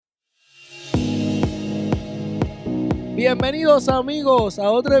Bienvenidos amigos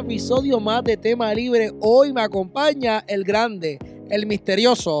a otro episodio más de Tema Libre. Hoy me acompaña el grande, el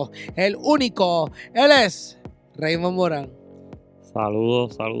misterioso, el único. Él es Raymond Morán.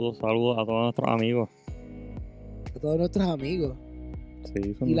 Saludos a todos nuestros amigos. A todos nuestros amigos.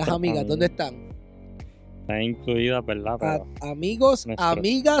 Sí, son ¿Y las amigas amigos. dónde están? Están incluidas, ¿verdad? Pero, Amigos,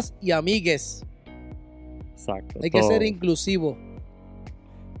 amigas y amigues. exacto. Hay que ser inclusivo.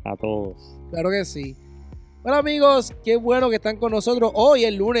 A todos. Claro que sí. Bueno amigos, qué bueno que están con nosotros hoy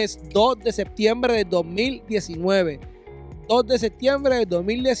el lunes 2 de septiembre de 2019. 2 de septiembre de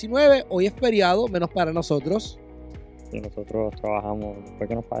 2019, hoy es feriado, menos para nosotros. Y nosotros trabajamos, después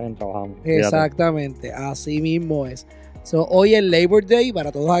que nos paguen, trabajamos. Exactamente, así mismo es. Hoy es Labor Day,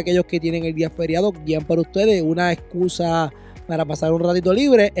 para todos aquellos que tienen el día feriado, bien para ustedes, una excusa para pasar un ratito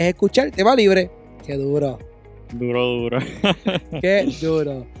libre es escuchar Tema Libre. Qué duro. Duro. Qué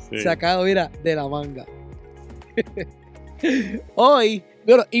duro. Sí. Sacado, mira, de la manga. Hoy,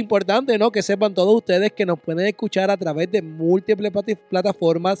 bueno, importante, ¿no? Que sepan todos ustedes que nos pueden escuchar a través de múltiples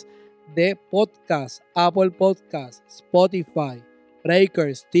plataformas de podcast: Apple Podcasts, Spotify,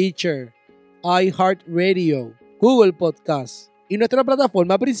 Breakers, Stitcher, iHeartRadio, Google Podcasts y nuestra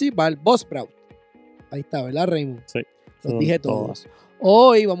plataforma principal, Buzzsprout. Ahí está, ¿verdad, Raymond? Sí. Los dije todos.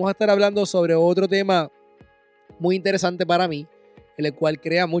 Hoy vamos a estar hablando sobre otro tema muy interesante para mí, en el cual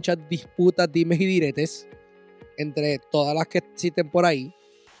crea muchas disputas, dimes y diretes entre todas las que existen por ahí.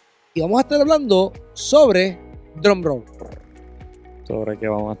 Y vamos a estar hablando sobre drum roll. ¿Sobre qué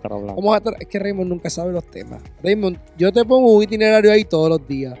vamos a estar hablando? Es que Raymond nunca sabe los temas. Raymond, yo te pongo un itinerario ahí todos los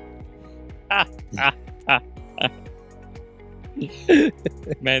días.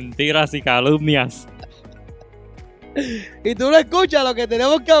 Mentiras y calumnias. Y tú no escuchas lo que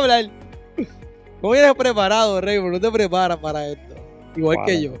tenemos que hablar. ¿Cómo vienes preparado, Raymond? No te preparas para esto. Igual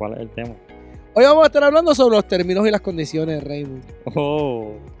que yo. ¿Cuál es el tema? Hoy vamos a estar hablando sobre los términos y las condiciones, Raymond.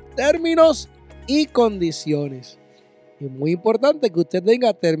 Oh. Términos y condiciones. Es muy importante que usted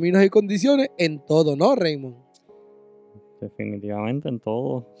tenga términos y condiciones en todo, ¿no, Raymond? Definitivamente en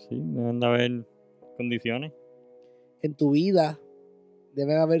todo, sí. Deben de haber condiciones. En tu vida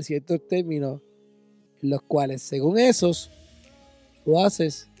deben haber ciertos términos en los cuales, según esos, tú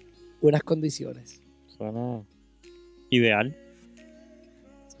haces unas condiciones. Suena ideal.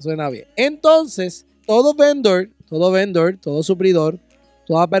 Suena bien. Entonces, todo vendor, todo suplidor,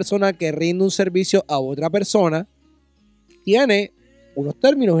 toda persona que rinde un servicio a otra persona, tiene unos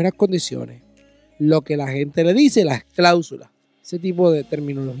términos y unas condiciones. Lo que la gente le dice, las cláusulas. Ese tipo de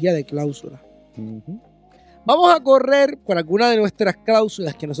terminología de cláusulas. Uh-huh. Vamos a correr por alguna de nuestras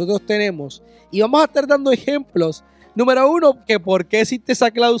cláusulas que nosotros tenemos y vamos a estar dando ejemplos. Número uno, que por qué existe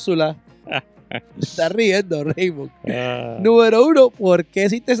esa cláusula. Está riendo, Raymond. Número uno, ¿por qué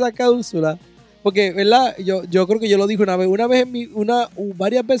existe esa cláusula? Porque, ¿verdad? Yo creo que yo lo dije una vez.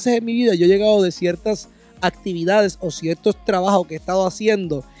 Varias veces en mi vida yo he llegado de ciertas actividades o ciertos trabajos que he estado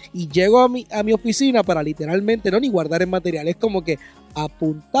haciendo y llego a mi oficina para literalmente no ni guardar el material. Es como que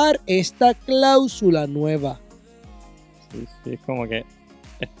apuntar esta cláusula nueva. Sí, es como que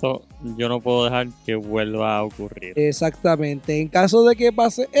esto yo no puedo dejar que vuelva a ocurrir. Exactamente. En caso de que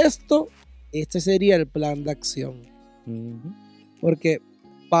pase esto, este sería el plan de acción. Uh-huh. Porque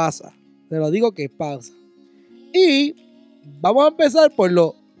pasa. Te lo digo que pasa. Y vamos a empezar por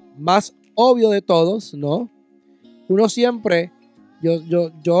lo más obvio de todos, ¿no? Uno siempre,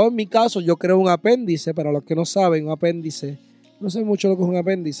 yo en mi caso, yo creo un apéndice. Para los que no saben, un apéndice, no sé mucho lo que es un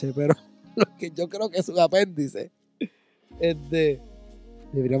apéndice, pero lo que yo creo que es un apéndice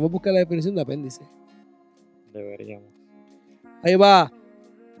deberíamos buscar la definición de apéndice. Deberíamos. Ahí va.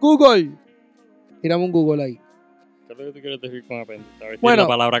 Google. Tiramos un Google ahí. ¿Qué es lo que tú quieres decir con apéndice? A ver si Bueno, es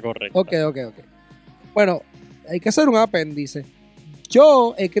la palabra correcta. Ok. Bueno, hay que hacer un apéndice.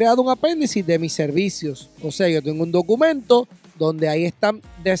 Yo he creado un apéndice de mis servicios. O sea, yo tengo un documento donde ahí están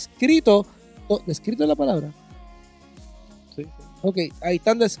descritos. ¿Descrito es la palabra? Sí. Ok, ahí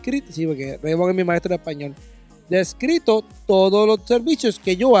están descritos. Sí, porque Raymond es mi maestro de español. Descrito todos los servicios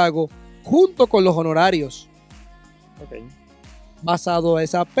que yo hago junto con los honorarios. Ok. Basado en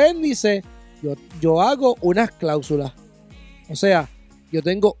ese apéndice, yo hago unas cláusulas. O sea, yo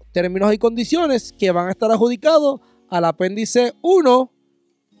tengo términos y condiciones que van a estar adjudicados al apéndice 1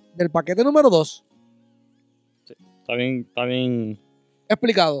 del paquete número 2. Sí. Está bien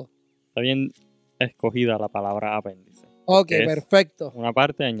Explicado. Está bien escogida la palabra apéndice. Ok, perfecto. Una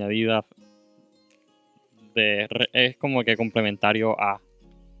parte añadida es como que complementario a.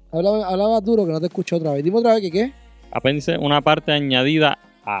 Hablaba duro que no te escucho otra vez. Dime otra vez que qué. Apéndice, una parte añadida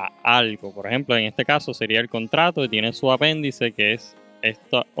a algo. Por ejemplo, en este caso sería el contrato y tiene su apéndice que es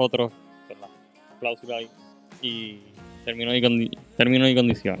esta otra cláusula y Términos y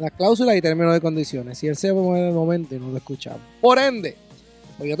condiciones. Las cláusulas y términos de condiciones. Si él se mueve de momento y no lo escuchamos. Por ende,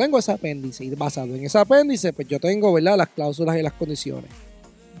 pues yo tengo ese apéndice. Y basado en ese apéndice, pues yo tengo, ¿verdad?, las cláusulas y las condiciones.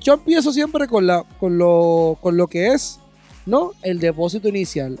 Yo empiezo siempre con lo que es, ¿no?, el depósito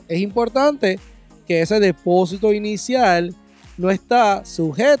inicial. Es importante que ese depósito inicial no está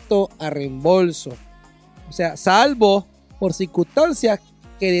sujeto a reembolso. O sea, salvo por circunstancias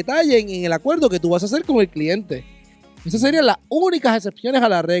que detallen en el acuerdo que tú vas a hacer con el cliente. Esas serían las únicas excepciones a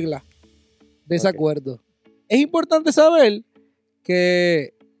la regla de ese acuerdo. Es importante saber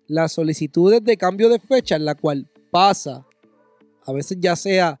que las solicitudes de cambio de fecha, en la cual pasa, a veces ya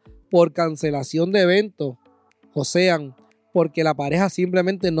sea por cancelación de eventos, o sean porque la pareja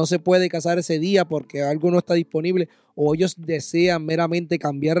simplemente no se puede casar ese día porque algo no está disponible, o ellos desean meramente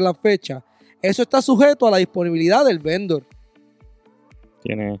cambiar la fecha, eso está sujeto a la disponibilidad del vendor.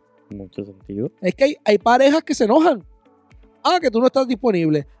 Tiene mucho sentido. Es que hay parejas que se enojan. Que tú no estás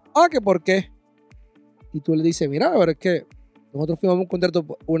disponible. Que ¿por qué? Y tú le dices, mira, pero es que nosotros firmamos un contrato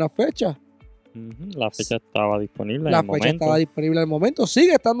por una fecha. La fecha estaba disponible en el momento. La fecha estaba disponible en el momento.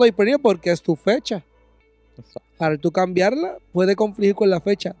 Sigue estando disponible porque es tu fecha. Exacto. Al tú cambiarla, puede confligir con la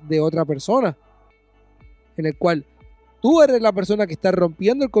fecha de otra persona. En el cual tú eres la persona que está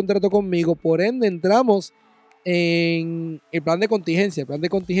rompiendo el contrato conmigo. Por ende, entramos en el plan de contingencia. El plan de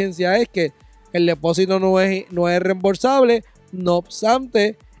contingencia es que el depósito no es reembolsable. No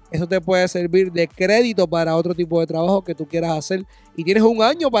obstante, eso te puede servir de crédito para otro tipo de trabajo que tú quieras hacer. Y tienes un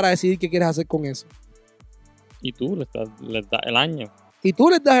año para decidir qué quieres hacer con eso. Y tú les das el año. Y tú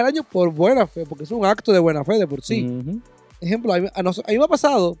les das el año por buena fe, porque es un acto de buena fe de por sí. Ejemplo, a mí me ha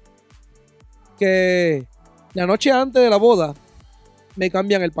pasado que la noche antes de la boda me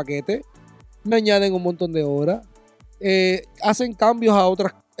cambian el paquete, me añaden un montón de horas, hacen cambios a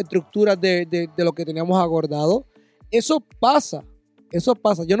otras estructuras de lo que teníamos acordado. Eso pasa.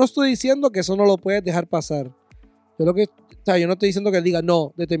 Yo no estoy diciendo que eso no lo puedes dejar pasar. Yo no estoy diciendo que diga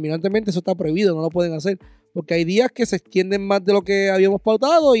no, determinantemente eso está prohibido, no lo pueden hacer. Porque hay días que se extienden más de lo que habíamos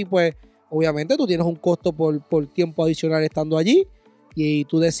pautado y pues obviamente tú tienes un costo por tiempo adicional estando allí y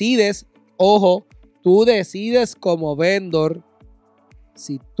tú decides, ojo, tú decides como vendor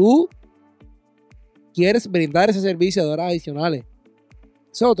si tú quieres brindar ese servicio de horas adicionales.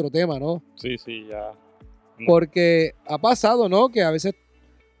 Ese es otro tema, ¿no? Sí, ya. Porque ha pasado, ¿no? Que a veces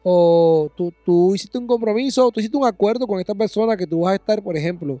tú hiciste un compromiso, tú hiciste un acuerdo con esta persona que tú vas a estar, por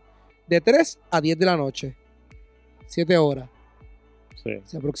ejemplo, de 3 a 10 de la noche. 7 horas.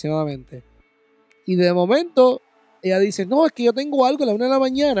 Sí, aproximadamente. Y de momento, ella dice, no, es que yo tengo algo a la 1 de la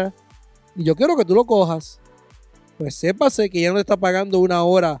mañana y yo quiero que tú lo cojas. Pues sépase que ella no le está pagando una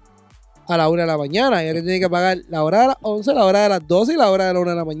hora a la 1 de la mañana. Ella le tiene que pagar la hora de las 11, la hora de las 12 y la hora de la 1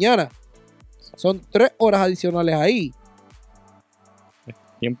 de la mañana. Son 3 horas adicionales ahí.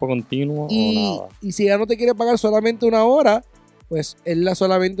 Tiempo continuo o nada. Y si ella no te quiere pagar solamente una hora, pues es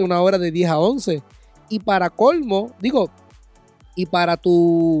solamente una hora de 10 a 11. Y para colmo, y para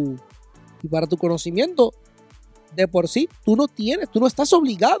tu conocimiento, de por sí, tú no estás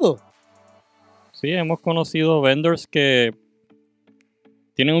obligado. Sí, hemos conocido vendors que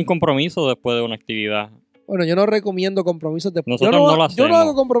tienen un compromiso después de una actividad. Bueno, yo no recomiendo compromisos después. Nosotros no lo hacemos. Yo no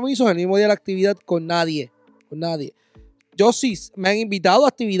hago compromisos el mismo día de la actividad con nadie. Yo sí me han invitado a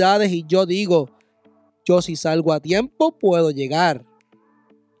actividades y yo digo, yo si salgo a tiempo puedo llegar.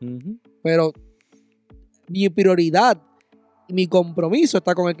 Pero mi prioridad y mi compromiso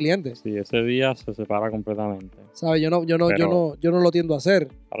está con el cliente. Sí, ese día se separa completamente. ¿Sabes? Yo no lo tiendo a hacer.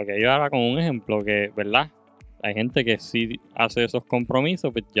 A lo que yo ahora con un ejemplo que, ¿verdad? Hay gente que sí hace esos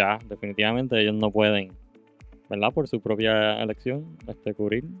compromisos, pues ya definitivamente ellos no pueden, ¿verdad? Por su propia elección,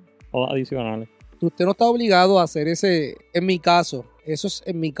 cubrir o adicionales. Usted no está obligado a hacer ese, en mi caso, eso es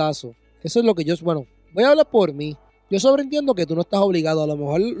en mi caso. Eso es lo que voy a hablar por mí. Yo sobreentiendo que tú no estás obligado. A lo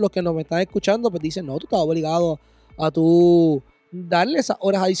mejor los que nos están escuchando pues dicen, no, tú estás obligado a tú darle esas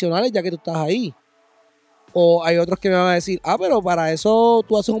horas adicionales ya que tú estás ahí. O hay otros que me van a decir, pero para eso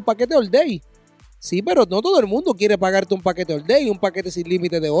tú haces un paquete all day. Sí, pero no todo el mundo quiere pagarte un paquete all day, un paquete sin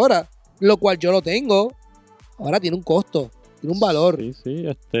límite de horas, lo cual yo lo tengo. Ahora tiene un costo, tiene un valor. Sí,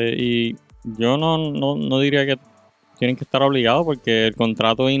 y yo no diría que tienen que estar obligados porque el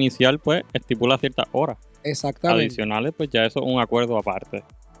contrato inicial pues estipula ciertas horas. Exactamente. Adicionales, pues ya eso es un acuerdo aparte.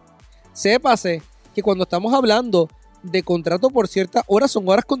 Sépase que cuando estamos hablando de contrato por ciertas horas, son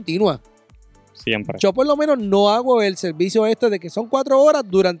horas continuas. Siempre. Yo por lo menos no hago el servicio de que son 4 horas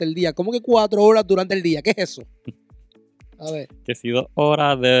durante el día. ¿Cómo que 4 horas durante el día? ¿Qué es eso? A ver. Que si 2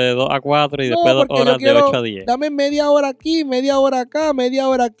 horas de 2 a 4 y después 2 horas de 8 a 10. Dame media hora aquí, media hora acá, media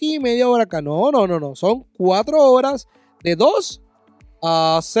hora aquí, media hora acá. No. Son 4 horas de 2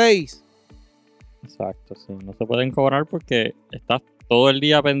 a 6. Exacto, sí. No se pueden cobrar porque estás todo el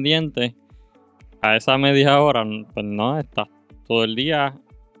día pendiente a esa media hora. Pues no, estás todo el día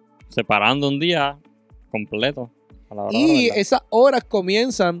separando un día completo a la hora de la Y verdad. esas horas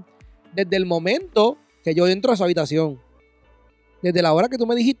comienzan desde el momento que yo entro a su habitación. Desde la hora que tú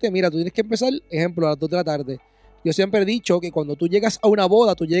me dijiste, mira, tú tienes que empezar, ejemplo, a las 2 de la tarde. Yo siempre he dicho que cuando tú llegas a una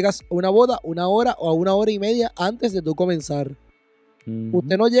boda, tú llegas a una boda 1 hora o a 1 hora y media antes de tú comenzar. Ujú.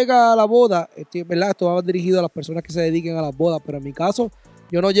 Usted no llega a la boda, ¿verdad? Esto va dirigido a las personas que se dediquen a las bodas, pero en mi caso,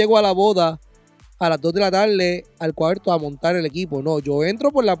 yo no llego a la boda a las 2 de la tarde al cuarto a montar el equipo. No, yo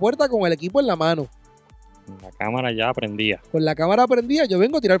entro por la puerta con el equipo en la mano. La cámara ya prendía. Con la cámara prendida, yo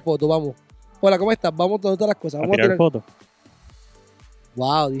vengo a tirar fotos, vamos. Hola, ¿cómo estás? Vamos a todas las cosas. A Vamos tirar fotos.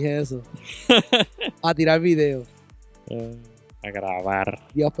 Wow, dije eso. A tirar video. A grabar.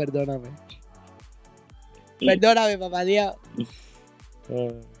 Dios, perdóname. Perdóname, papá Dios.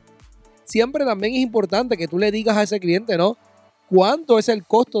 Siempre también es importante que tú le digas a ese cliente, ¿no? ¿Cuánto es el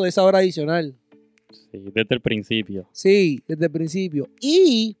costo de esa hora adicional? Sí, desde el principio. Sí, desde el principio.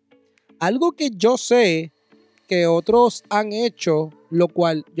 Y algo que yo sé que otros han hecho, lo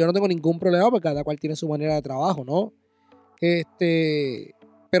cual yo no tengo ningún problema porque cada cual tiene su manera de trabajo, ¿no?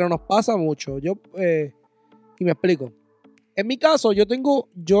 Pero nos pasa mucho. Y me explico. En mi caso,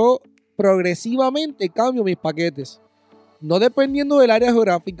 yo progresivamente cambio mis paquetes. No dependiendo del área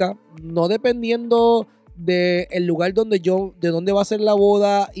geográfica, no dependiendo del lugar de dónde va a ser la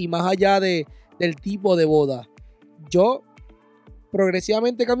boda y más allá del tipo de boda. Yo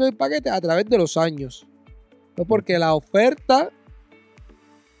progresivamente cambio mis paquetes a través de los años. ¿No? Porque la oferta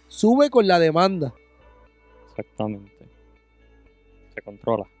sube con la demanda. Exactamente. Se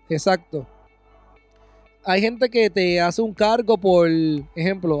controla. Exacto. Hay gente que te hace un cargo hay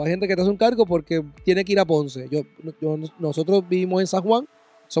gente que te hace un cargo porque tiene que ir a Ponce. Nosotros vivimos en San Juan,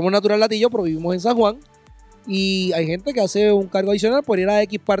 somos natural Latillo, pero vivimos en San Juan. Y hay gente que hace un cargo adicional por ir a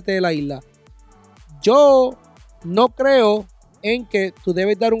X parte de la isla. Yo no creo en que tú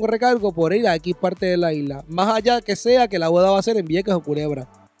debes dar un recargo por ir a X parte de la isla. Más allá que sea que la boda va a ser en Vieques o Culebra.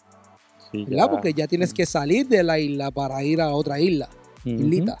 Sí, ¿Verdad? Porque ya tienes que salir de la isla para ir a otra isla. Ujú.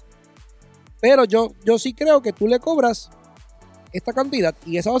 Islita. Pero yo sí creo que tú le cobras esta cantidad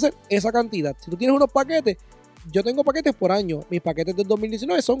y esa va a ser esa cantidad. Si tú tienes unos paquetes, yo tengo paquetes por año. Mis paquetes del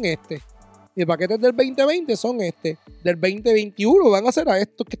 2019 son Mis paquetes del 2020 son Del 2021 van a ser a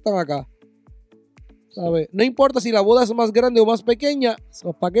estos que están acá. ¿Sabes? No importa si la boda es más grande o más pequeña,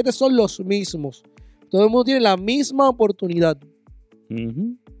 los paquetes son los mismos. Todo el mundo tiene la misma oportunidad.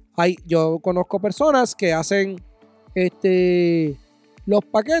 Ujú. Yo conozco personas que hacen los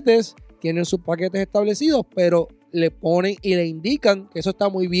paquetes, tienen sus paquetes establecidos, pero le ponen y le indican que eso está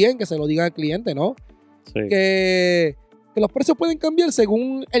muy bien, que se lo digan al cliente, ¿no? Sí. Que los precios pueden cambiar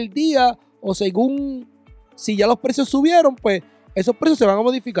según el día o según si ya los precios subieron, pues esos precios se van a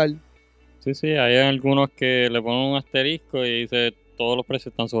modificar. Sí, hay algunos que le ponen un asterisco y dice todos los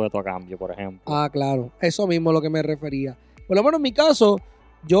precios están sujetos a cambio, por ejemplo. Ah, claro, eso mismo es lo que me refería. Por lo menos en mi caso,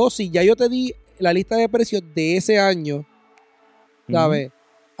 si ya yo te di la lista de precios de ese año, ¿sabes?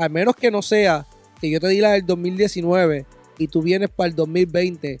 Al menos que no sea que yo te di la del 2019 y tú vienes para el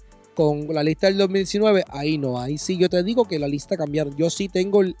 2020 con la lista del 2019, ahí sí yo te digo que la lista cambiaron. Yo sí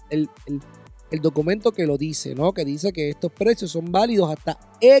tengo el documento que lo dice, ¿no? Que dice que estos precios son válidos hasta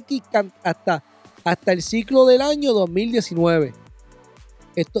hasta el ciclo del año 2019.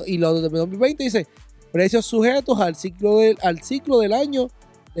 Y lo de 2020 dice precios sujetos al ciclo del año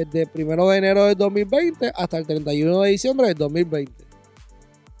desde el 1 de enero del 2020 hasta el 31 de diciembre del 2020.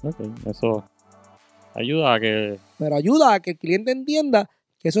 Ok, eso ayuda a que... Pero ayuda a que el cliente entienda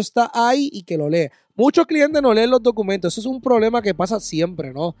que eso está ahí y que lo lee. Muchos clientes no leen los documentos. Eso es un problema que pasa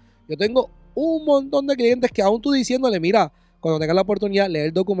siempre, ¿no? Yo tengo un montón de clientes que aún tú diciéndole, mira, cuando tengas la oportunidad, lee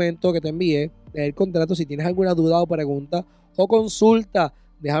el documento que te envié, lee el contrato, si tienes alguna duda o pregunta o consulta,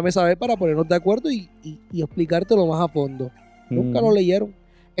 déjame saber para ponernos de acuerdo y explicártelo más a fondo. Nunca lo leyeron.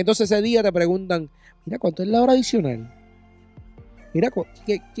 Entonces ese día te preguntan, mira, ¿cuánto es la hora adicional? Mira,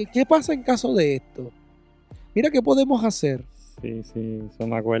 ¿qué pasa en caso de esto? Mira, ¿qué podemos hacer? Sí, eso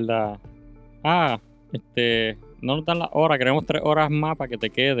me acuerda. No nos dan las horas, queremos 3 horas más para que te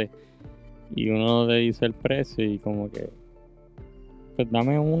quede. Y uno le dice el precio y como que, pues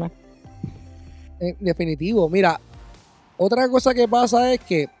dame una. Definitivo. Mira, otra cosa que pasa es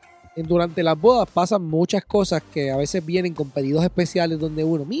que durante las bodas pasan muchas cosas que a veces vienen con pedidos especiales donde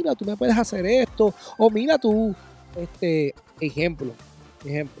uno, mira, tú me puedes hacer esto, o mira tú, ejemplo.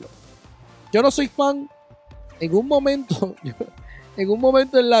 Yo no soy fan, en un momento, en un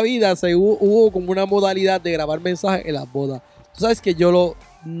momento en la vida hubo como una modalidad de grabar mensajes en las bodas. Tú sabes que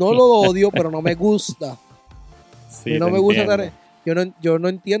no lo odio, pero no me gusta. Sí, no te me gusta entiendo. yo no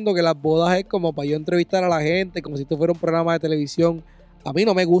entiendo que las bodas es como para yo entrevistar a la gente, como si esto fuera un programa de televisión. A mí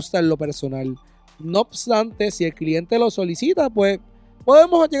no me gusta en lo personal. No obstante, si el cliente lo solicita, pues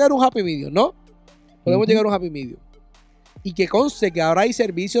podemos llegar a un happy medium, ¿no? Podemos llegar a un happy medium. Y que conste que ahora hay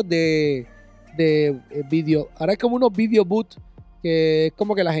servicios de video. Ahora es como unos video booth, que es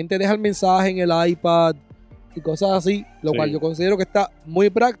como que la gente deja el mensaje en el iPad y cosas así, lo Sí. cual yo considero que está muy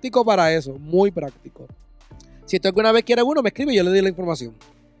práctico para eso, muy práctico. Si tú alguna vez quieres uno, me escribe y yo le doy la información.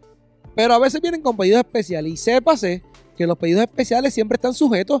 Pero a veces vienen con pedidos especiales y sépase que los pedidos especiales siempre están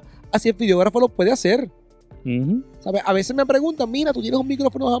sujetos a si el videógrafo los puede hacer. Ujú. ¿Sabes? A veces me preguntan, mira, tú tienes un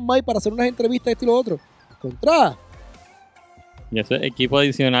micrófono Handmic para hacer unas entrevistas, esto y lo otro. Contra. Y ese equipo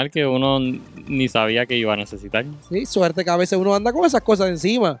adicional que uno ni sabía que iba a necesitar. Sí, suerte que a veces uno anda con esas cosas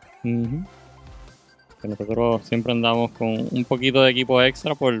encima. Ujú. Que nosotros siempre andamos con un poquito de equipo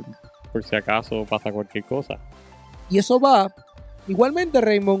extra por si acaso pasa cualquier cosa. Y eso va, igualmente,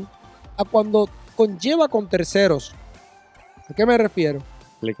 Raymond, a cuando conlleva con terceros. ¿A qué me refiero?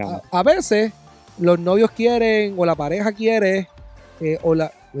 Explicamos. A veces los novios quieren, o la pareja quiere,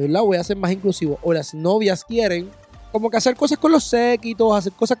 ¿verdad? Voy a ser más inclusivo, o las novias quieren, como que hacer cosas con los séquitos,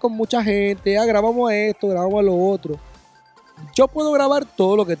 hacer cosas con mucha gente, grabamos esto, grabamos lo otro. Yo puedo grabar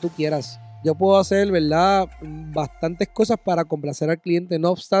todo lo que tú quieras. Yo puedo hacer, ¿verdad?, bastantes cosas para complacer al cliente.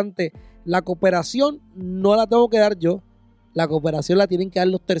 No obstante, la cooperación no la tengo que dar yo. La cooperación la tienen que dar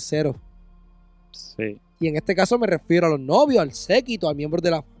los terceros. Sí. Y en este caso me refiero a los novios, al séquito, a miembros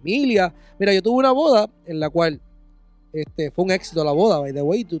de la familia. Mira, yo tuve una boda en la cual fue un éxito la boda, by the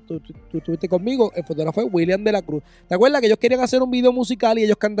way. Tú estuviste conmigo, el fotógrafo fue William de la Cruz. ¿Te acuerdas que ellos querían hacer un video musical y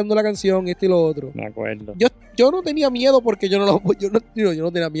ellos cantando la canción, esto y lo otro? Me acuerdo. Yo no tenía miedo porque yo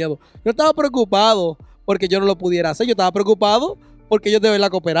no tenía miedo. Yo estaba preocupado porque yo no lo pudiera hacer. Yo estaba preocupado porque ellos de verdad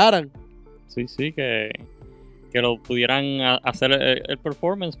cooperaran. Sí, que lo pudieran hacer el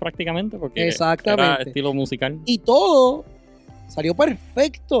performance prácticamente, porque Exactamente. era estilo musical. Y todo salió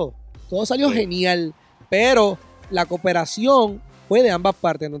perfecto. Todo salió genial. Pero la cooperación fue de ambas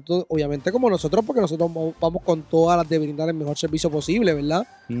partes. Entonces, obviamente como nosotros, porque nosotros vamos con todas las de brindar el mejor servicio posible, ¿verdad?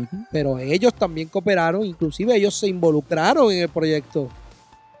 Ujú. Pero ellos también cooperaron. Inclusive ellos se involucraron en el proyecto.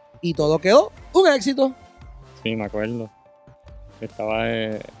 Y todo quedó un éxito. Sí, me acuerdo. Estaba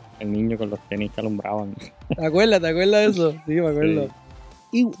el niño con los tenis que alumbraban. ¿Te acuerdas de eso? Sí, me acuerdo.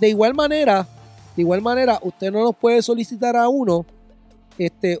 Sí. Y de igual manera, usted no nos puede solicitar a uno,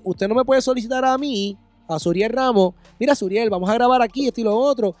 usted no me puede solicitar a mí, a Suriel Ramos, mira Suriel, vamos a grabar aquí, esto y lo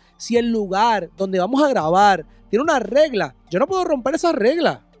otro, si el lugar donde vamos a grabar tiene una regla, yo no puedo romper esa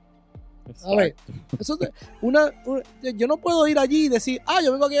regla. A ver, yo no puedo ir allí y decir,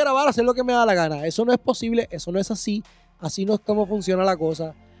 yo vengo aquí a grabar, a hacer lo que me da la gana. Eso no es posible, eso no es así, así no es como funciona la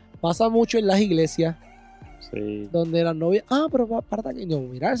cosa. Pasa mucho en las iglesias, Sí. donde las novias, pero para aquí, no,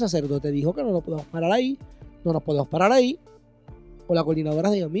 mira, el sacerdote dijo que no nos podemos parar ahí, o la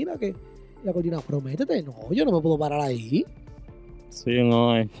coordinadora dijo, mira que la coordinadora, prométete, no, yo no me puedo parar ahí. Sí,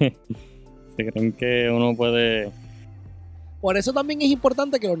 no, se creen que uno puede. Por eso también es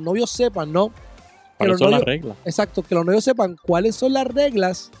importante que los novios sepan, ¿no? ¿Cuáles son las reglas? Exacto, que los novios sepan cuáles son las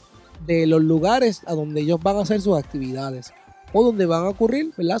reglas de los lugares a donde ellos van a hacer sus actividades o donde van a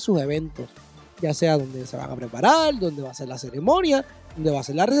ocurrir, ¿verdad?, sus eventos, ya sea donde se van a preparar, donde va a ser la ceremonia, donde va a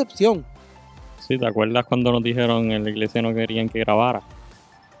ser la recepción. Sí, ¿te acuerdas cuando nos dijeron en la iglesia no querían que grabara?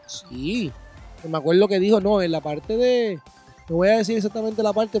 Sí, me acuerdo que dijo, no, en la parte de, no voy a decir exactamente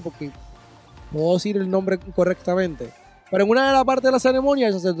la parte porque no puedo decir el nombre correctamente, pero en una de las partes de la ceremonia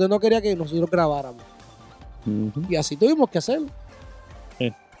el sacerdote no quería que nosotros grabáramos. Ujú. Y así tuvimos que hacerlo.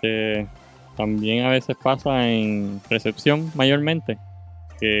 También a veces pasa en recepción mayormente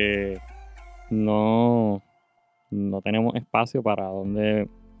que no tenemos espacio para donde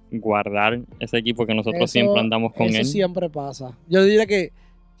guardar ese equipo que nosotros siempre andamos con eso él. siempre pasa. Yo diría que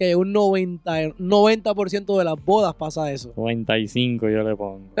un 90% de las bodas pasa eso. 95 yo le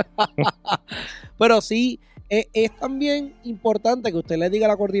pongo. Pero sí, es también importante que usted le diga a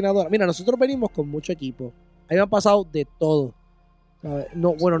la coordinadora, mira, nosotros venimos con mucho equipo. A mí me han pasado de todo. ¿Sabes?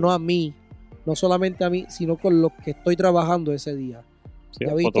 No, bueno, no a mí, no solamente a mí, sino con los que estoy trabajando ese día. Sí,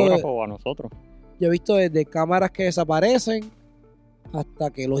 Ya al he visto fotógrafo o a nosotros. Yo he visto desde cámaras que desaparecen hasta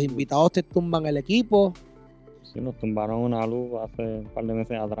que los invitados te tumban el equipo, Sí, nos tumbaron una luz hace un par de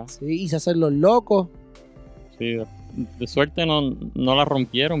meses atrás. ¿sí? Y se hacen los locos. Sí, de suerte no la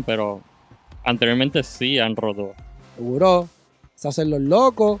rompieron, pero anteriormente sí han roto. Seguro, se hacen los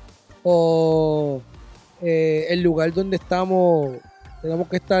locos. O el lugar donde estamos tenemos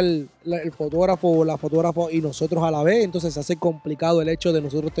que estar el fotógrafo o la fotógrafa y nosotros a la vez, entonces se hace complicado el hecho de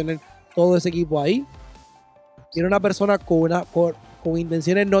nosotros tener todo ese equipo ahí. Tiene una persona con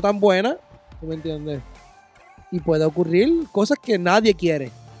intenciones no tan buenas, ¿tú me entiendes? Y puede ocurrir cosas que nadie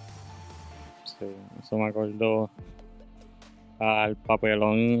quiere. Sí, eso me acordó al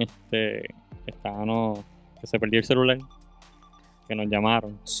papelón estábamos, que se perdió el celular, que nos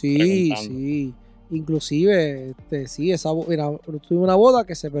llamaron. Sí, sí. Inclusive, sí, mira, tuve una boda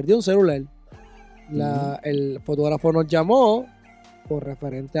que se perdió un celular. El fotógrafo nos llamó por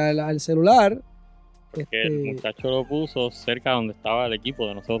referente al celular. Que el muchacho lo puso cerca donde estaba el equipo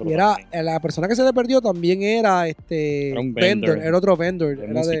de nosotros. Y era la persona que se le perdió también era un vendor, era otro vendor, de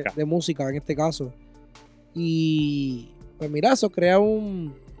era música. de música en este caso. Y pues mira, eso crea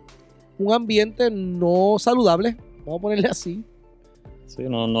un ambiente no saludable, vamos a ponerle así. Sí,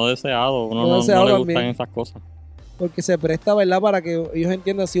 no deseado, uno No no deseado le también. gustan esas cosas. Porque se presta, ¿verdad? Para que ellos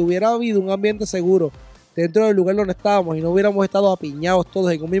entiendan, si hubiera habido un ambiente seguro dentro del lugar donde estábamos y no hubiéramos estado apiñados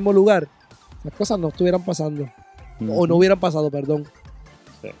todos en un mismo lugar, las cosas no estuvieran pasando. O no hubieran pasado, perdón.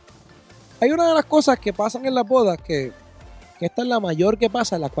 Sí. Hay una de las cosas que pasan en las bodas que esta es la mayor que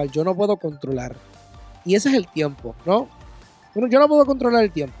pasa, la cual yo no puedo controlar. Y ese es el tiempo, ¿no? Bueno, yo no puedo controlar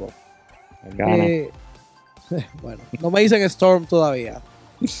el tiempo. Bueno, no me dicen Storm todavía.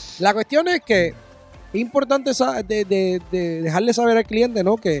 La cuestión es que es importante de dejarle saber al cliente,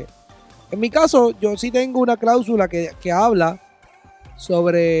 ¿no? Que en mi caso, yo sí tengo una cláusula que habla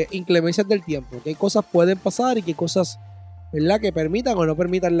sobre inclemencias del tiempo. Qué cosas pueden pasar y qué cosas, ¿verdad?, que permitan o no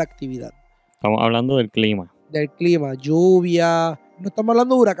permitan la actividad. Estamos hablando del clima. Del clima, lluvia. No estamos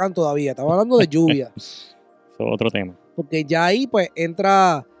hablando de huracán todavía, estamos hablando de lluvia. Eso es otro tema. Porque ya ahí pues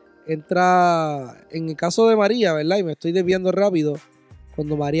entra en el caso de María, ¿verdad? Y me estoy desviando rápido.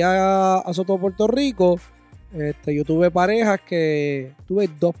 Cuando María azotó Puerto Rico, yo tuve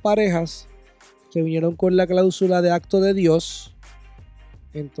dos parejas que vinieron con la cláusula de acto de Dios.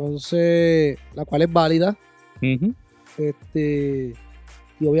 Entonces, la cual es válida. Uh-huh.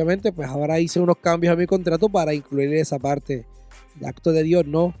 Y obviamente, pues ahora hice unos cambios a mi contrato para incluir esa parte de acto de Dios,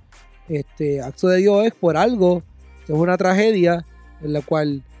 ¿no? Acto de Dios es por algo que es una tragedia en la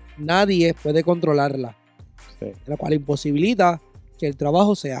cual nadie puede controlarla. Sí. En la cual imposibilita que el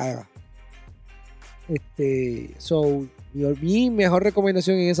trabajo se haga. Mi mejor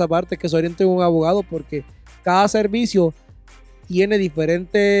recomendación en esa parte es que se oriente un abogado, porque cada servicio tiene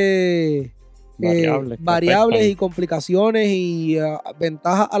diferentes variables y complicaciones y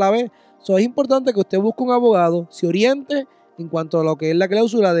ventajas a la vez. Es importante que usted busque un abogado, se oriente en cuanto a lo que es la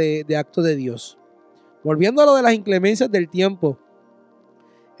cláusula de acto de Dios. Volviendo a lo de las inclemencias del tiempo,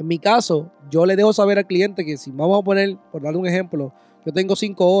 en mi caso, yo le dejo saber al cliente que si vamos a poner, por darle un ejemplo, yo tengo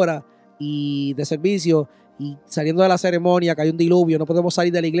 5 horas de servicio y saliendo de la ceremonia que hay un diluvio, no podemos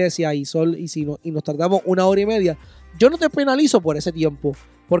salir de la iglesia y nos tardamos 1 hora y media, yo no te penalizo por ese tiempo,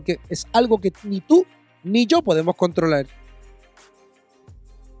 porque es algo que ni tú ni yo podemos controlar.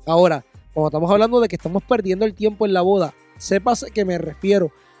 Ahora, cuando estamos hablando de que estamos perdiendo el tiempo en la boda, sepas que me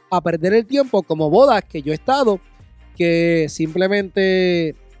refiero a perder el tiempo como bodas que yo he estado, que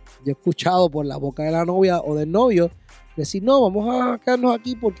simplemente yo he escuchado por la boca de la novia o del novio decir, no, vamos a quedarnos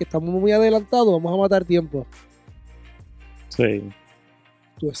aquí porque estamos muy adelantados, vamos a matar tiempo. Sí.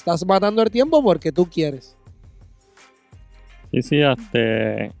 Tú estás matando el tiempo porque tú quieres. Sí,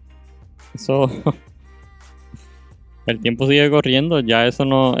 eso el tiempo sigue corriendo, ya eso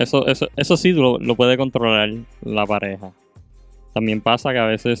sí lo puede controlar la pareja. También pasa que a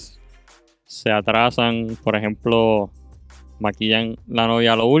veces se atrasan, por ejemplo, maquillan la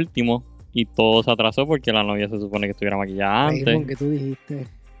novia a lo último y todo se atrasó porque la novia se supone que estuviera maquillada antes. Raymond, que tú dijiste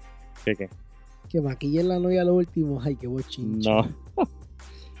 ¿Qué? que maquillen la novia a lo último. Ay, qué bochinche. No.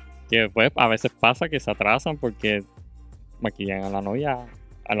 Que pues a veces pasa que se atrasan porque maquillan a la novia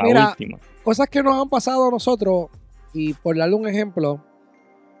a la última. Cosas que nos han pasado a nosotros, y por darle un ejemplo,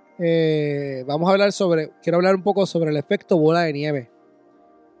 quiero hablar un poco sobre el efecto bola de nieve.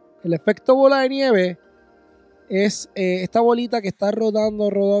 El efecto bola de nieve es esta bolita que está rodando,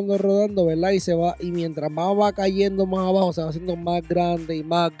 ¿verdad? Y mientras más va cayendo más abajo, se va haciendo más grande y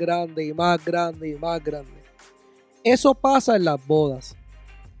más grande y más grande y más grande. Eso pasa en las bodas.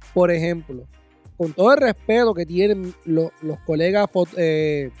 Por ejemplo, con todo el respeto que tienen los colegas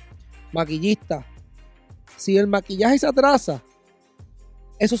maquillistas, si el maquillaje se atrasa,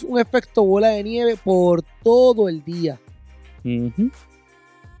 eso es un efecto bola de nieve por todo el día. Uh-huh.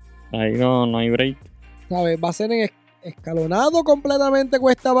 Ahí no hay break. ¿Sabes? Va a ser escalonado completamente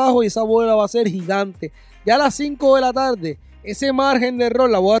cuesta abajo y esa bola va a ser gigante. Ya a las 5 de la tarde, ese margen de error,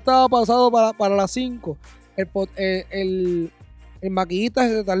 la bola estaba pasado para las 5. El maquillista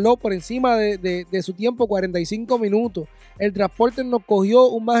se tardó por encima de su tiempo 45 minutos. El transporte nos cogió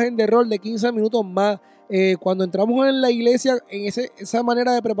un margen de error de 15 minutos más. Cuando entramos en la iglesia, en esa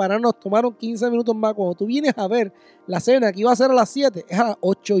manera de prepararnos, tomaron 15 minutos más. Cuando tú vienes a ver la cena que iba a ser a las 7, es a las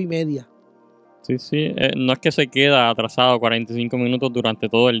 8:30. Sí. No es que se queda atrasado 45 minutos durante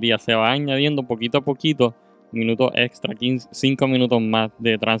todo el día. Se va añadiendo poquito a poquito minutos extra, 5 minutos más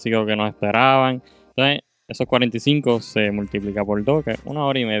de tránsito que nos esperaban. Entonces, esos 45 se multiplica por 2, que es 1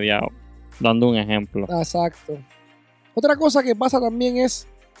 hora y media, dando un ejemplo. Exacto. Otra cosa que pasa también es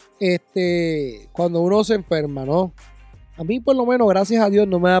cuando uno se enferma, ¿no? A mí, por lo menos, gracias a Dios,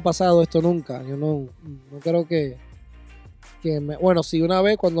 no me ha pasado esto nunca. Yo no creo que bueno, sí, una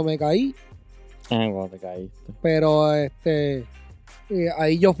vez cuando me caí. Cuando te caíste. Pero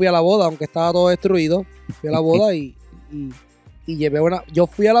ahí yo fui a la boda, aunque estaba todo destruido. Fui a la boda y llevé yo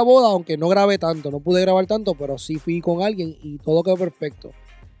fui a la boda, aunque no grabé tanto, no pude grabar tanto, pero sí fui con alguien y todo quedó perfecto.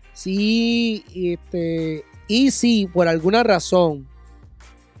 Sí, y si por alguna razón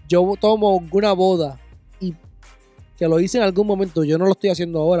yo tomo alguna boda, y que lo hice en algún momento, yo no lo estoy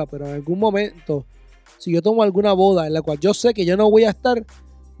haciendo ahora, pero en algún momento, si yo tomo alguna boda en la cual yo sé que yo no voy a estar,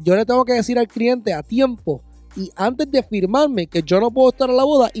 yo le tengo que decir al cliente a tiempo y antes de firmarme que yo no puedo estar en la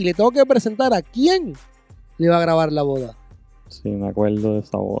boda, y le tengo que presentar a quién le va a grabar la boda. Sí, me acuerdo de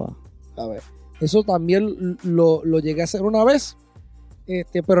esa boda. A ver, eso también lo llegué a hacer una vez,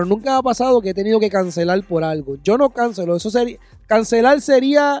 pero nunca ha pasado que he tenido que cancelar por algo. Yo no cancelo, cancelar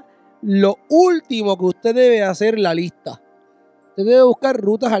sería lo último que usted debe hacer en la lista. Usted debe buscar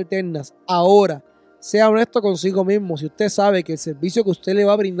rutas alternas. Ahora, sea honesto consigo mismo. Si usted sabe que el servicio que usted le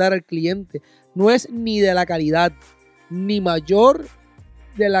va a brindar al cliente no es ni de la calidad, ni mayor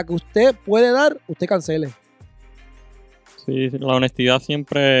de la que usted puede dar, usted cancele. Sí, la honestidad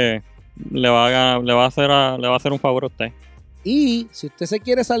siempre le va a hacer un favor a usted. Y si usted se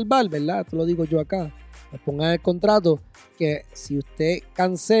quiere salvar, ¿verdad? Te lo digo yo acá. Le ponga en el contrato que si usted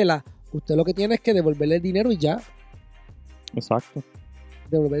cancela, usted lo que tiene es que devolverle el dinero y ya. Exacto.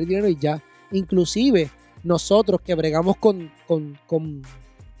 Devolver el dinero y ya. Inclusive nosotros que bregamos con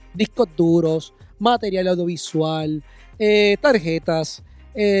discos duros, material audiovisual, tarjetas,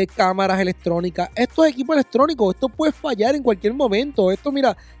 cámaras electrónicas, estos equipos electrónicos, esto puede fallar en cualquier momento. Esto,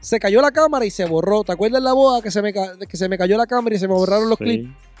 mira, se cayó la cámara y se borró. ¿Te acuerdas de la boda que se me cayó la cámara y se me borraron los clips?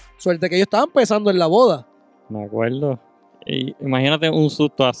 Suerte que ellos estaban empezando en la boda. Me acuerdo. Y imagínate un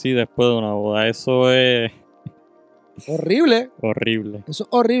susto así después de una boda. Eso es horrible. Horrible. Eso es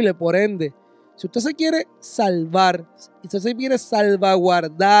horrible. Por ende, si usted se quiere salvar, si usted se quiere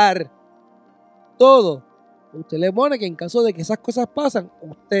salvaguardar todo, usted le pone que en caso de que esas cosas pasan,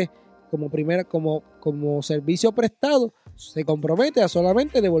 usted como servicio prestado se compromete a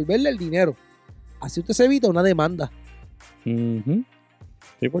solamente devolverle el dinero. Así usted se evita una demanda. Uh-huh.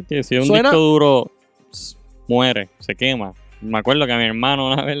 Sí, porque si un disco duro muere, se quema. Me acuerdo que a mi hermano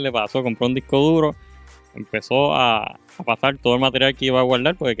una vez le pasó, compró un disco duro, empezó a pasar todo el material que iba a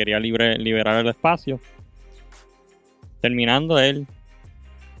guardar porque quería liberar el espacio. Terminando él,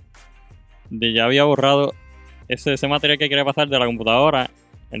 ya había borrado ese material que quería pasar de la computadora,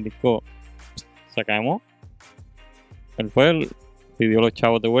 el disco se quemó. Él pidió los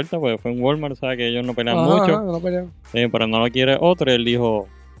chavos de vuelta porque fue en Walmart, ¿sabes? Que ellos no pelean mucho. No pelean. Pero no lo quiere otro. Y él dijo,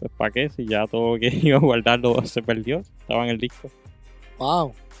 pues ¿para qué? Si ya todo lo que iba a guardarlo se perdió, estaba en el disco.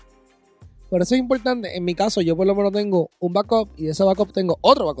 Wow. Por eso es importante. En mi caso, yo por lo menos tengo un backup y de ese backup tengo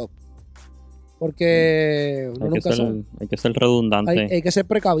otro backup. Porque uno nunca sabe. Hay que ser redundante. Hay que ser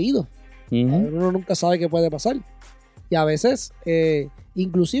precavido. Uh-huh. Uno nunca sabe qué puede pasar. Y a veces,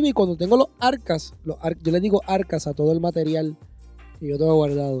 inclusive cuando tengo los arcas, yo le digo arcas a todo el material que yo tengo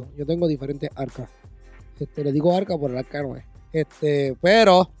guardado. Yo tengo diferentes arcas. Le digo arca por el arca no es.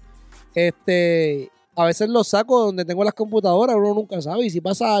 Pero a veces los saco donde tengo las computadoras, uno nunca sabe. Y si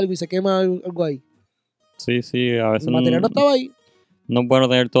pasa algo y se quema algo ahí. Sí, a veces el material no estaba ahí. No es bueno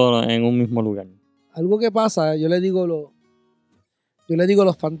tener todo en un mismo lugar. Algo que pasa, yo le digo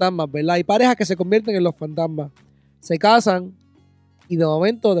los fantasmas, ¿verdad? Hay parejas que se convierten en los fantasmas. Se casan y de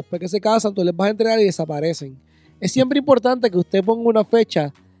momento, después que se casan, tú les vas a entregar y desaparecen. Es siempre importante que usted ponga una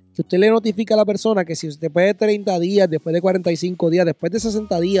fecha, que usted le notifique a la persona que si después de 30 días, después de 45 días, después de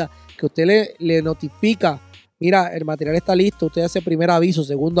 60 días, que usted le notifica, mira, el material está listo, usted hace primer aviso,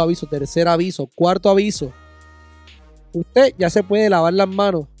 segundo aviso, tercer aviso, cuarto aviso. Usted ya se puede lavar las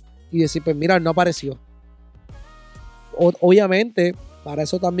manos y decir, pues mira, no apareció. Obviamente, para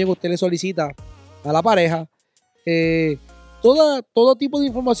eso también usted le solicita a la pareja todo tipo de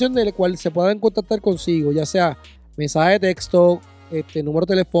información de la cual se puedan contactar consigo, ya sea mensaje de texto, número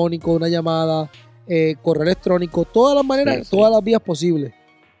telefónico, una llamada, correo electrónico, todas las maneras, Sí. todas las vías posibles.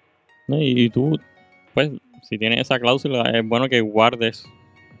 ¿No? Y tú, pues, si tienes esa cláusula, es bueno que guardes,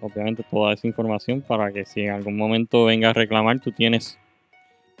 obviamente, toda esa información para que si en algún momento venga a reclamar, tú tienes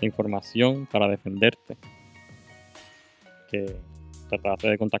la información para defenderte. Que trataste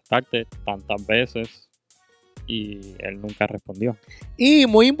de contactarte tantas veces y él nunca respondió. Y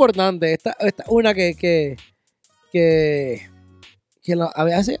muy importante, esta una que a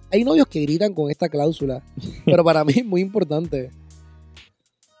veces hay novios que gritan con esta cláusula, pero para mí es muy importante.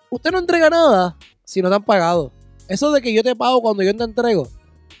 Usted no entrega nada si no te han pagado. Eso de que yo te pago cuando yo te entrego.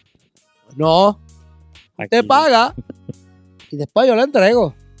 No, usted Aquí- paga y después yo le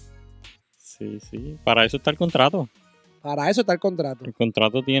entrego. Sí, sí. Para eso está el contrato. Para eso está el contrato. El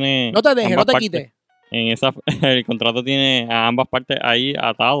contrato tiene. No te dejes, no ambas te partes. quites. El contrato tiene a ambas partes ahí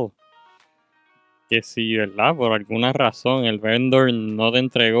atados. Que si, ¿verdad? Por alguna razón el vendor no te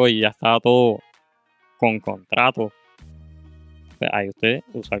entregó y ya estaba todo con contrato, pues ahí usted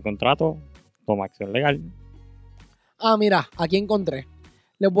usa el contrato, toma acción legal. Ah, mira, aquí encontré.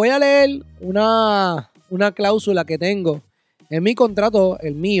 Les voy a leer una cláusula que tengo en mi contrato,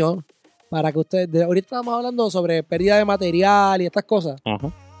 el mío, para que ustedes... Ahorita estamos hablando sobre pérdida de material y estas cosas.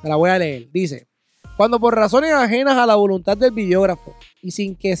 Ajá. Me la voy a leer. Dice, cuando por razones ajenas a la voluntad del videógrafo y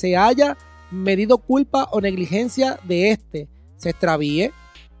sin que se haya medido culpa o negligencia de éste, se extravíe,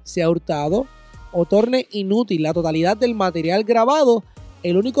 sea hurtado o torne inútil la totalidad del material grabado,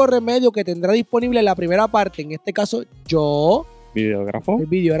 el único remedio que tendrá disponible en la primera parte, en este caso yo, Videógrafo. el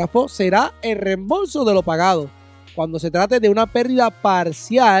videógrafo, será el reembolso de lo pagado. Cuando se trate de una pérdida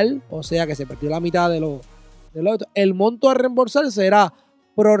parcial, o sea que se perdió la mitad de lo otro, el monto a reembolsar será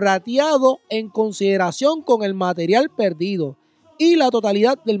prorrateado en consideración con el material perdido y la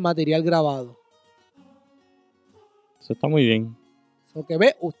totalidad del material grabado. Eso está muy bien. Lo que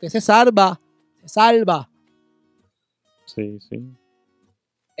ve, usted se salva. Sí, sí.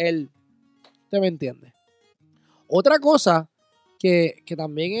 Usted me entiende. Otra cosa que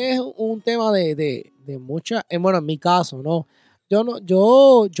también es un tema de mucha, bueno, en mi caso, ¿no? Yo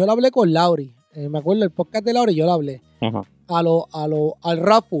lo hablé con Lauri. Me acuerdo el podcast de Lauri, yo lo hablé. Ajá. Al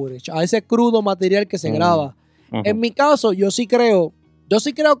raw footage, a ese crudo material que se graba. Ajá. En mi caso, yo sí creo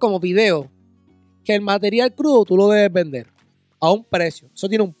como video que el material crudo tú lo debes vender a un precio. Eso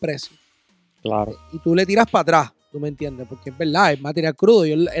tiene un precio. Claro. Y tú le tiras para atrás, ¿tú me entiendes? Porque es verdad, es material crudo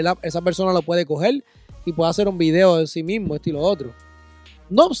y esa persona lo puede coger y puede hacer un video de sí mismo, esto y lo otro.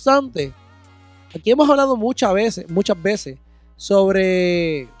 No obstante, aquí hemos hablado muchas veces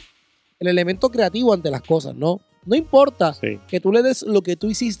sobre el elemento creativo ante las cosas, ¿no? No importa Sí. que tú le des lo que tú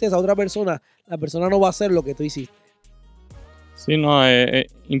hiciste a otra persona, la persona no va a hacer lo que tú hiciste. Sí, no, es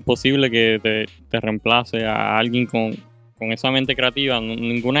imposible que te reemplace a alguien con esa mente creativa.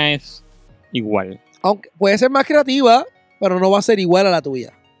 Ninguna es igual. Aunque puede ser más creativa, pero no va a ser igual a la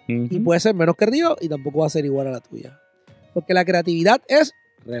tuya. Ujú. Y puede ser menos creativa y tampoco va a ser igual a la tuya. Porque la creatividad es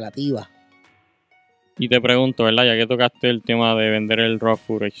relativa. Y te pregunto, ¿verdad? Ya que tocaste el tema de vender el raw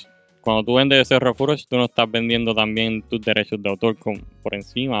footage. Cuando tú vendes ese raw footage, ¿tú no estás vendiendo también tus derechos de autor por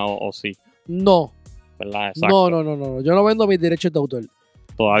encima o sí? No, ¿Verdad? Exacto. no. Yo no vendo mis derechos de autor.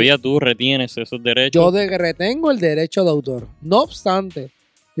 Todavía tú retienes esos derechos. Yo retengo el derecho de autor. No obstante,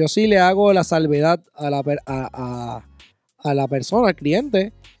 yo sí le hago la salvedad a la persona, al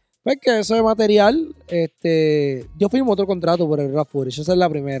cliente, pues que ese material, yo firmo otro contrato por el raw footage. Esa es la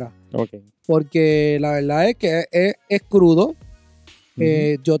primera. Ok. Porque la verdad es que es crudo.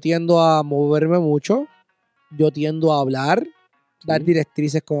 Yo tiendo a moverme mucho. Yo tiendo a hablar, dar Sí.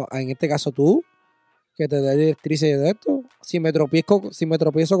 directrices, en este caso tú, que te dé directrices de esto. Si me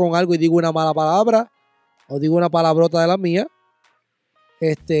tropiezo con algo y digo una mala palabra o digo una palabrota de la mía,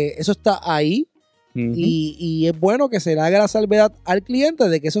 eso está ahí. Ujú. Y es bueno que se le haga la salvedad al cliente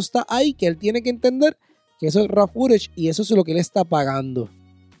de que eso está ahí, que él tiene que entender que eso es raw footage y eso es lo que él está pagando.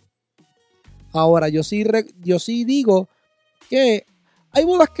 Ahora, yo sí digo que hay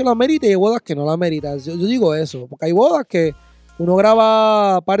bodas que lo ameritan y hay bodas que no lo ameritan. Yo digo eso, porque hay bodas que uno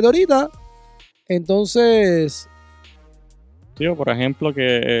graba un par de horitas, entonces... Sí, o por ejemplo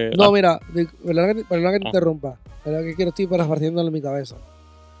que... No, mira, perdona que te Ah. interrumpa. Perdona que estoy parafraseándolo en mi cabeza.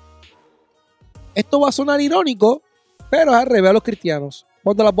 Esto va a sonar irónico, pero es al revés a los cristianos.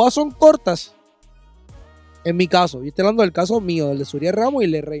 Cuando las bodas son cortas, en mi caso, yo estoy hablando del caso mío, del de Suriel Ramos y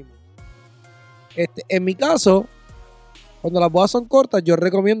el de Raymond. En mi caso, cuando las bodas son cortas, yo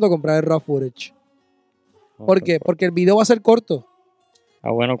recomiendo comprar el raw footage. ¿Por qué? Porque el video va a ser corto.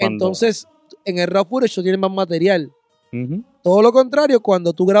 Bueno, cuando... Entonces, en el raw footage tú tienes más material. Ujú. Todo lo contrario,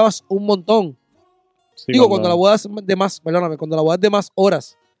 cuando tú grabas un montón. Sí, Digo, cuando la boda es de más, perdóname, cuando la boda es de más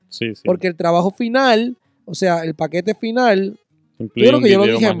horas. Sí, sí. Porque el trabajo final, o sea, el paquete final, Incluye yo creo un que yo lo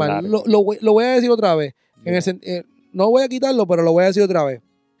video dije más mal. largo. Lo voy a decir otra vez. No voy a quitarlo, pero lo voy a decir otra vez.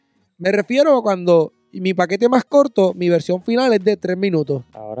 Me refiero a cuando mi paquete más corto, mi versión final es de 3 minutos.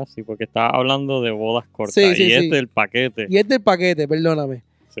 Ahora sí, porque estaba hablando de bodas cortas. Sí, y sí, este sí. es el paquete. Y es del paquete, perdóname.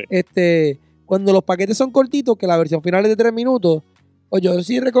 Sí. Cuando los paquetes son cortitos, que la versión final es de 3 minutos, pues yo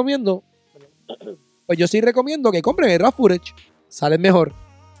sí recomiendo que compren el RAW footage. Sale mejor.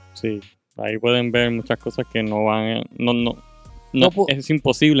 Sí. Ahí pueden ver muchas cosas que no van... No pu- es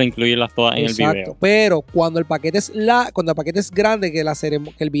imposible incluirlas todas en el video. Pero cuando el paquete es grande, que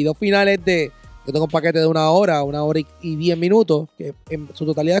el video final es de... Yo tengo un paquete de 1 hora, 1 hora y 10 minutos, que en su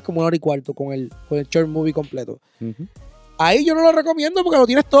totalidad es como 1 hora y cuarto con el short movie completo. Ujú. Ahí yo no lo recomiendo porque lo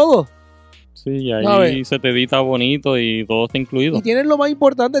tienes todo. Sí, y ahí ¿Sabes? se te edita bonito y todo está incluido. Y tienen lo más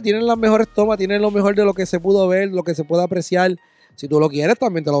importante, tienen las mejores tomas, tienen lo mejor de lo que se pudo ver, lo que se puede apreciar. Si tú lo quieres,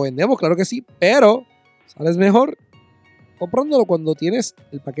 también te lo vendemos, claro que sí. Pero sales mejor comprándolo cuando tienes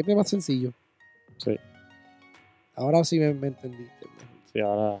el paquete más sencillo. Sí. Ahora sí me entendiste. Sí,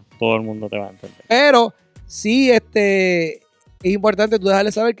 ahora todo el mundo te va a entender. Pero sí, es importante tú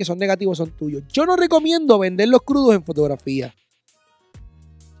dejarle saber que son negativos, son tuyos. Yo no recomiendo vender los crudos en fotografía.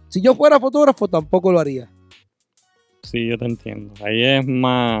 Si yo fuera fotógrafo, tampoco lo haría. Sí, yo te entiendo. Ahí es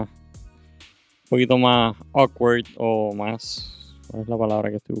más... un poquito más awkward o más... ¿cuál es la palabra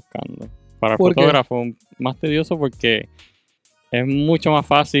que estoy buscando? Para el ¿Por qué? fotógrafo, más tedioso porque es mucho más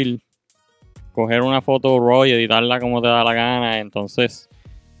fácil coger una foto RAW y editarla como te da la gana. Entonces,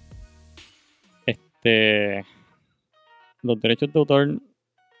 los derechos de autor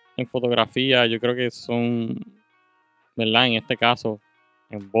en fotografía yo creo que son, ¿verdad? En este caso,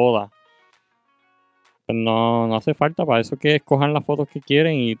 en boda, pues no hace falta. Para eso que escojan las fotos que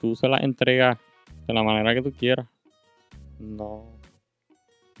quieren y tú se las entregas de la manera que tú quieras. No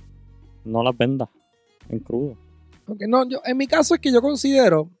las vendas en crudo. Porque no, en mi caso es que yo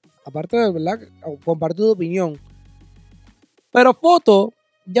considero, aparte de verdad, comparto tu opinión, pero foto,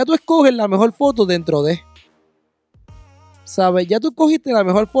 ya tú escoges la mejor foto dentro de, ¿sabes? Ya tú cogiste la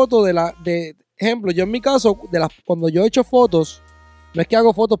mejor foto de ejemplo, yo en mi caso, cuando yo he hecho fotos, no es que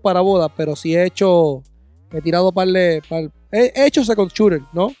hago fotos para bodas, pero sí he tirado he hecho second shooter,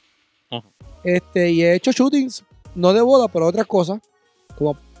 ¿no? Ajá. Y he hecho shootings, no de boda, pero otras cosas,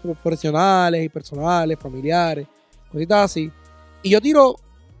 como profesionales y personales, familiares, cositas así. Y yo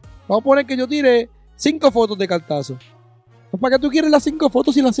vamos a poner que yo tire 5 fotos de cartazo. Pues, ¿para qué tú quieres las 5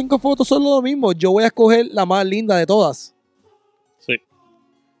 fotos si las 5 fotos son lo mismo? Yo voy a escoger la más linda de todas. Sí.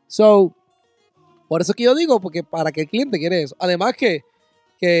 So, por eso es que yo digo, porque para que el cliente quiere eso. Además que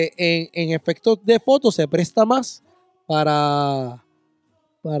en efectos de fotos se presta más para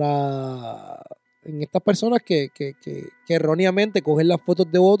en estas personas que erróneamente cogen las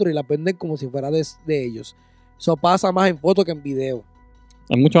fotos de otro y las venden como si fuera de ellos. Eso pasa más en foto que en video.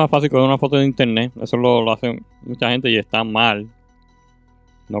 Es mucho más fácil coger una foto de internet. Eso lo hace mucha gente y está mal.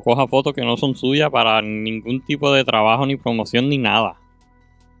 No coja fotos que no son suyas para ningún tipo de trabajo, ni promoción, ni nada.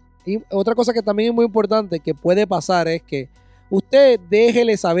 Y otra cosa que también es muy importante que puede pasar es que usted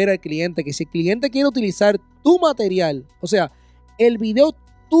déjele saber al cliente que si el cliente quiere utilizar tu material, o sea, el video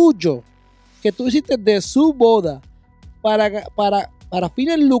tuyo que tú hiciste de su boda para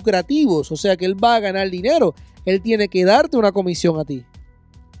fines lucrativos, o sea, que él va a ganar dinero, él tiene que darte una comisión a ti.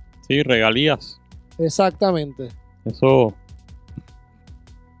 Sí, regalías. Exactamente. Eso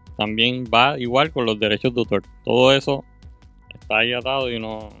también va igual con los derechos de autor. Todo eso está ahí atado y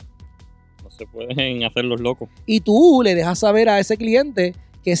no se pueden hacer los locos. Y tú le dejas saber a ese cliente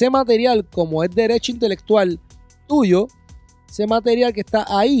que ese material, como es derecho intelectual tuyo, ese material que está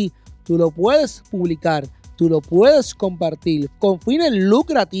ahí, tú lo puedes publicar, tú lo puedes compartir con fines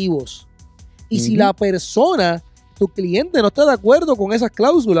lucrativos. Y si la persona, tu cliente, no está de acuerdo con esas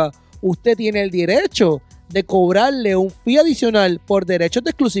cláusulas, usted tiene el derecho de cobrarle un fee adicional por derechos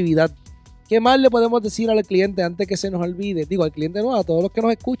de exclusividad. ¿Qué más le podemos decir al cliente antes que se nos olvide? Digo, al cliente no, a todos los que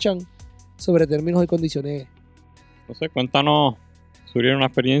nos escuchan sobre términos y condiciones. No sé, cuéntanos, Suriel, una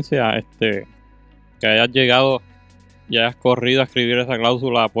experiencia que hayas llegado y hayas corrido a escribir esa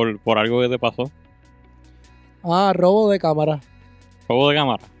cláusula por algo que te pasó. Robo de cámara. ¿Robo de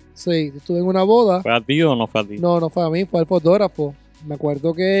cámara? Sí, estuve en una boda. ¿Fue a ti o no fue a ti? No fue a mí, fue al fotógrafo. Me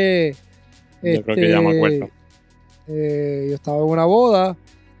acuerdo que... Yo creo que ya me acuerdo. Yo estaba en una boda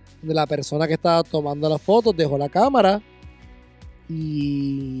donde la persona que estaba tomando las fotos dejó la cámara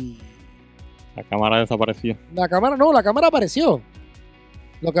y... La cámara desapareció. La cámara apareció.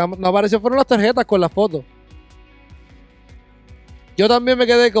 Lo que no apareció fueron las tarjetas con las fotos. Yo también me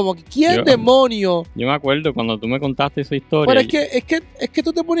quedé como, ¿quién demonio? Yo me acuerdo cuando tú me contaste esa historia. Pero es que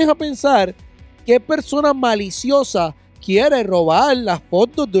tú te pones a pensar qué persona maliciosa quiere robar las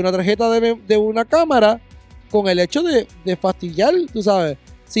fotos de una tarjeta de una cámara con el hecho de fastidiar, tú sabes.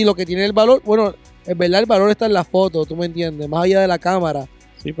 Si lo que tiene el valor, bueno, en verdad el valor está en la foto, tú me entiendes, más allá de la cámara.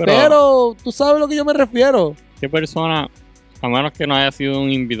 Sí, pero tú sabes a lo que yo me refiero. ¿Qué persona, a menos que no haya sido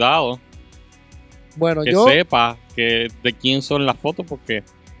un invitado, bueno, que sepa de quién son las fotos? Porque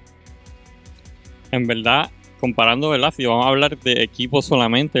en verdad, comparando, ¿verdad? Si vamos a hablar de equipo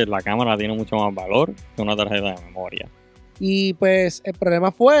solamente, la cámara tiene mucho más valor que una tarjeta de memoria. Y pues el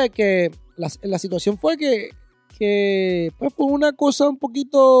problema fue que la situación fue que pues fue una cosa un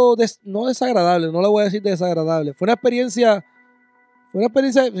poquito no desagradable, no le voy a decir desagradable. Fue una experiencia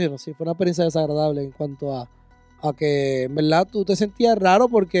desagradable en cuanto a que en verdad tú te sentías raro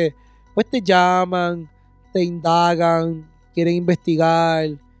porque pues te llaman, te indagan, quieren investigar,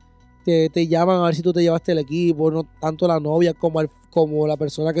 te llaman a ver si tú te llevaste el equipo, no tanto la novia como la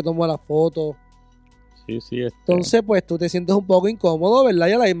persona que tomó la foto. Sí. Entonces, pues tú te sientes un poco incómodo, ¿verdad?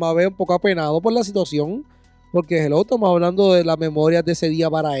 Y a la misma vez un poco apenado por la situación, porque estamos hablando de las memorias de ese día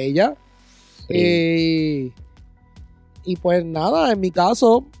para ella. Sí. Y pues nada, en mi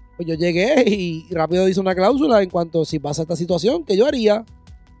caso, pues yo llegué y rápido hice una cláusula en cuanto si pasa esta situación, que yo haría,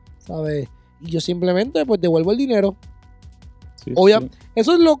 ¿sabes? Y yo simplemente pues devuelvo el dinero. Sí.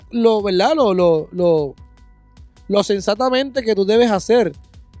 Eso es lo ¿verdad? Lo sensatamente que tú debes hacer.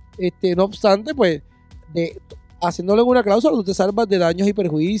 No obstante, pues haciéndole una cláusula tú te salvas de daños y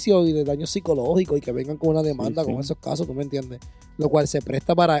perjuicios y de daños psicológicos y que vengan con una demanda con esos casos, ¿tú me entiendes? Lo cual se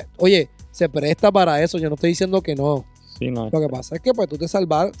presta para eso, yo no estoy diciendo que no. Sí, no. Lo que pasa es que pues tú te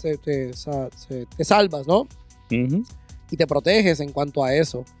salvas, ¿no? Uh-huh. Y te proteges en cuanto a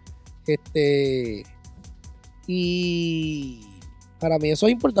eso. Y para mí eso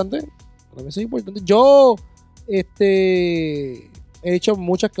es importante. Yo he hecho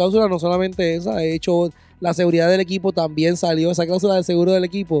muchas cláusulas, no solamente esa, he hecho la seguridad del equipo, también salió, esa cláusula del seguro del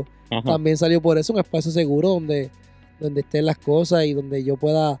equipo, también salió por eso, un espacio seguro donde estén las cosas y donde yo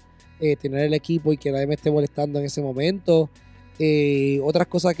pueda tener el equipo y que nadie me esté molestando en ese momento. Otras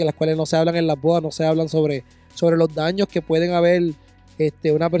cosas que las cuales no se hablan en las bodas, no se hablan sobre los daños que pueden haber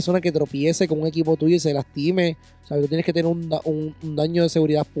una persona que tropiece con un equipo tuyo y se lastime. O sea, tú tienes que tener un daño de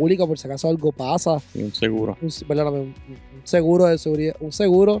seguridad pública por si acaso algo pasa. Y un seguro. Un seguro de seguridad. Un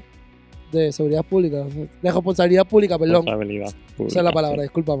seguro de seguridad pública. De responsabilidad pública, perdón. Responsabilidad pública. Esa es la palabra,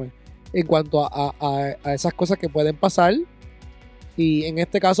 discúlpame. En cuanto a esas cosas que pueden pasar. Y en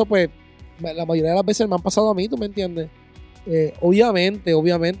este caso, pues, la mayoría de las veces me han pasado a mí, ¿tú me entiendes? Obviamente,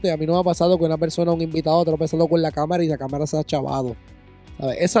 a mí no me ha pasado que una persona, un invitado, tropezando con la cámara y la cámara se ha chavado.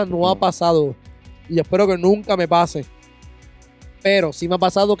 ¿Sabes? Esa no ha pasado. Y yo espero que nunca me pase. Pero sí me ha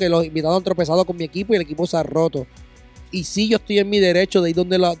pasado que los invitados han tropezado con mi equipo y el equipo se ha roto. Y sí, yo estoy en mi derecho de ir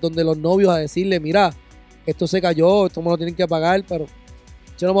donde los novios a decirle, mira, esto se cayó, esto me lo tienen que pagar, pero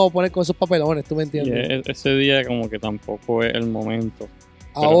yo no me voy a poner con esos papelones, ¿tú me entiendes? Y ese día como que tampoco es el momento.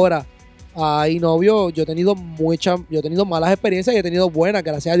 Ahora, ahí novio, yo he tenido malas experiencias y he tenido buenas,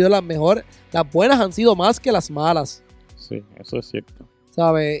 gracias a Dios las buenas han sido más que las malas. Sí, eso es cierto.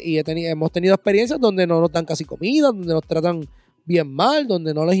 ¿Sabes? Y hemos tenido experiencias donde no nos dan casi comida, donde nos tratan bien mal,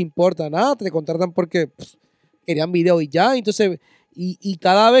 donde no les importa nada, te contratan porque querían video y ya. Entonces, y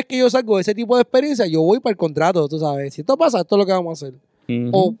cada vez que yo salgo de ese tipo de experiencia, yo voy para el contrato, tú sabes. Si esto pasa, esto es lo que vamos a hacer. Uh-huh.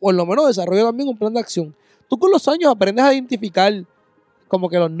 O por lo menos desarrollo también un plan de acción. Tú con los años aprendes a identificar como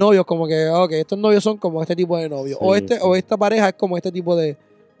que los novios, como que, ok, estos novios son como este tipo de novios. Sí, o esta pareja es como este tipo de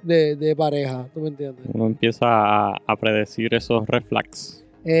pareja, ¿tú me entiendes? Uno empieza a predecir esos red flags.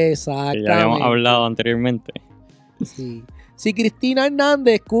 Exactamente. Que ya habíamos hablado anteriormente. Sí. Si Cristina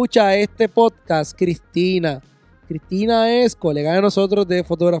Hernández escucha este podcast, Cristina es colega de nosotros de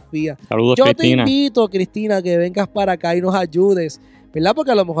fotografía. Saludos, yo Cristina. Te invito, Cristina, que vengas para acá y nos ayudes, ¿verdad?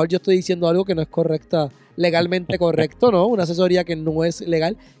 Porque a lo mejor yo estoy diciendo algo que no es legalmente correcto, ¿no? Una asesoría que no es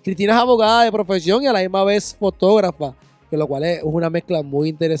legal. Cristina es abogada de profesión y a la misma vez fotógrafa, que lo cual es una mezcla muy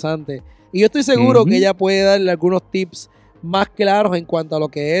interesante. Y yo estoy seguro que ella puede darle algunos tips más claros en cuanto a lo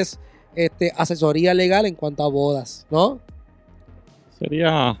que es asesoría legal en cuanto a bodas, ¿no?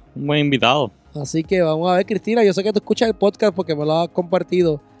 Sería un buen invitado. Así que vamos a ver, Cristina, yo sé que tú escuchas el podcast porque me lo has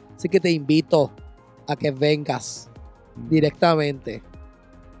compartido, así que te invito a que vengas directamente.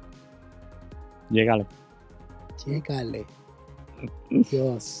 Llégale.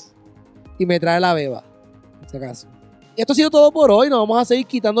 Dios. Y me trae la beba, en este caso. Y esto ha sido todo por hoy. Nos vamos a seguir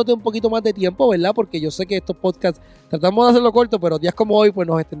quitándote un poquito más de tiempo, ¿verdad? Porque yo sé que estos podcasts tratamos de hacerlo corto, pero días como hoy, pues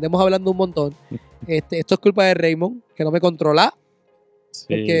nos extendemos hablando un montón. Esto es culpa de Raymond, que no me controla. Sí,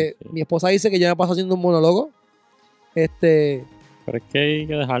 Porque sí. mi esposa dice que yo me paso haciendo un monólogo. Pero es que hay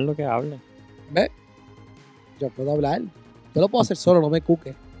que dejarlo que hable. ¿Ves? Yo puedo hablar. Yo lo puedo hacer solo, no me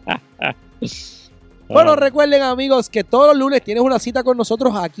cuque. Bueno, recuerden, amigos, que todos los lunes tienes una cita con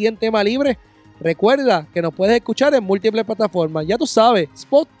nosotros aquí en Tema Libre. Recuerda que nos puedes escuchar en múltiples plataformas. Ya tú sabes,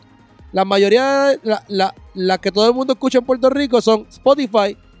 la mayoría, la que todo el mundo escucha en Puerto Rico son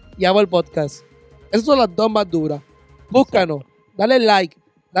Spotify y Apple Podcast. Esas son las dos más duras. Búscanos, dale like,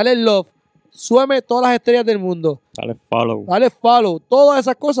 dale love, súbeme todas las estrellas del mundo. Dale follow. Todas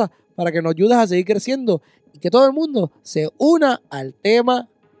esas cosas para que nos ayudes a seguir creciendo y que todo el mundo se una al Tema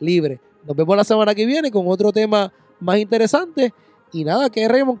Libre. Nos vemos la semana que viene con otro tema más interesante. Y nada, que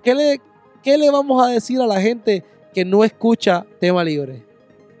Raymond, ¿qué le vamos a decir a la gente que no escucha Tema Libre?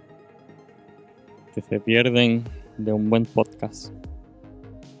 Que se pierden de un buen podcast.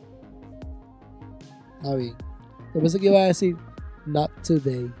 Está bien. Yo pensé que iba a decir not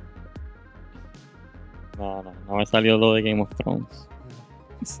today. No me salió lo de Game of Thrones.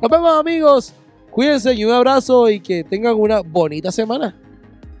 Nos vemos, amigos. Cuídense y un abrazo y que tengan una bonita semana.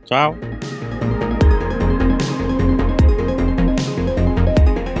 Chao.